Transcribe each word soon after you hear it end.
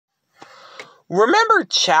remember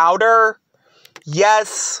Chowder?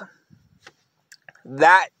 Yes,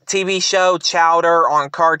 that TV show Chowder on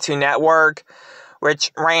Cartoon Network,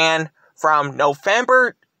 which ran from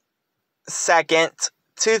November 2nd,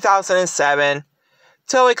 2007,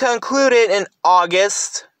 till it concluded in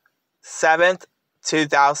August 7th,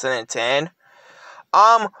 2010.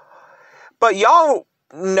 But y'all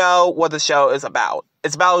know what the show is about.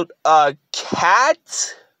 It's about a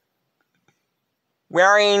cat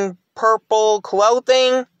wearing purple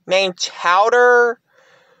clothing named Chowder,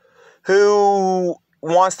 who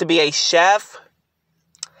wants to be a chef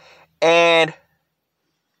and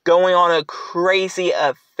going on a crazy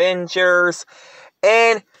adventures,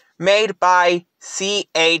 and made by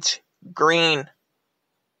C.H. Green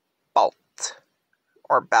Belt,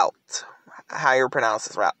 how you pronounce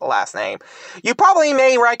his last name. You probably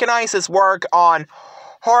may recognize his work on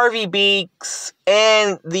Harvey Beaks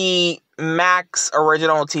and the Max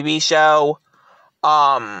original TV show,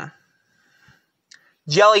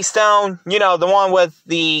 Jellystone, the one with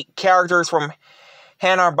the characters from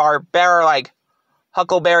Hanna-Barbera, like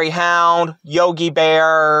Huckleberry Hound, Yogi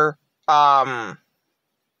Bear, Jabberjaw.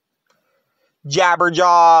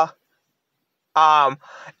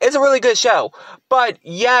 It's a really good show. But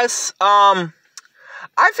yes, I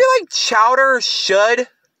feel like Chowder should,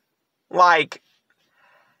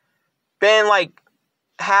 been,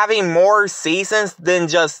 having more seasons than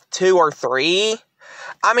just 2 or 3.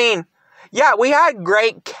 I mean, yeah, we had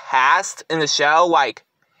great cast in the show, like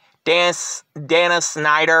Dana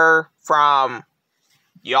Snyder from,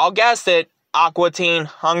 y'all guessed it, Aqua Teen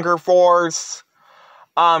Hunger Force,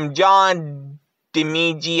 John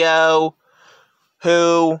DiMaggio,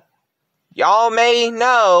 who y'all may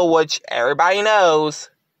know, which everybody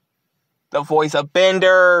knows, the voice of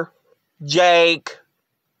Bender, Jake,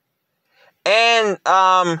 and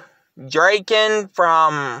Draken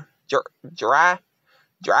from Dragon?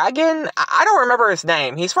 I don't remember his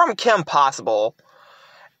name. He's from Kim Possible.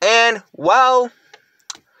 And, well,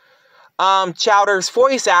 Chowder's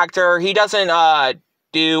voice actor, he doesn't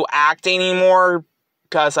do acting anymore,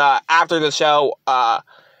 because after the show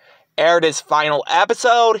aired his final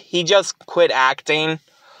episode, he just quit acting.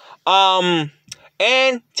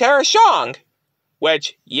 And Tara Strong,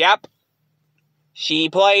 which, yep, she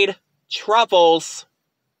played Truffles,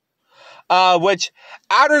 which,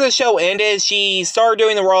 after the show ended, she started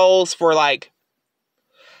doing the roles for,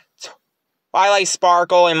 Twilight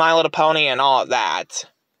Sparkle and My Little Pony and all of that.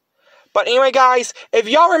 But anyway, guys, if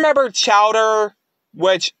y'all remember Chowder,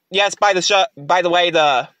 which, yes, by the way,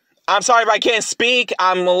 I'm sorry if I can't speak,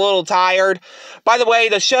 I'm a little tired. By the way,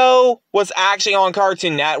 the show was actually on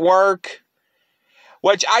Cartoon Network,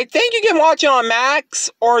 which I think you can watch it on Max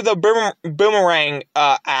or the Boomerang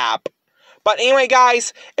app. But anyway,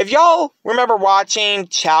 guys, if y'all remember watching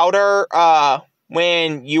Chowder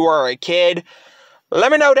when you were a kid,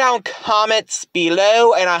 let me know down in comments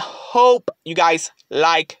below, and I hope you guys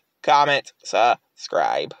like, comment,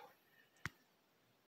 subscribe.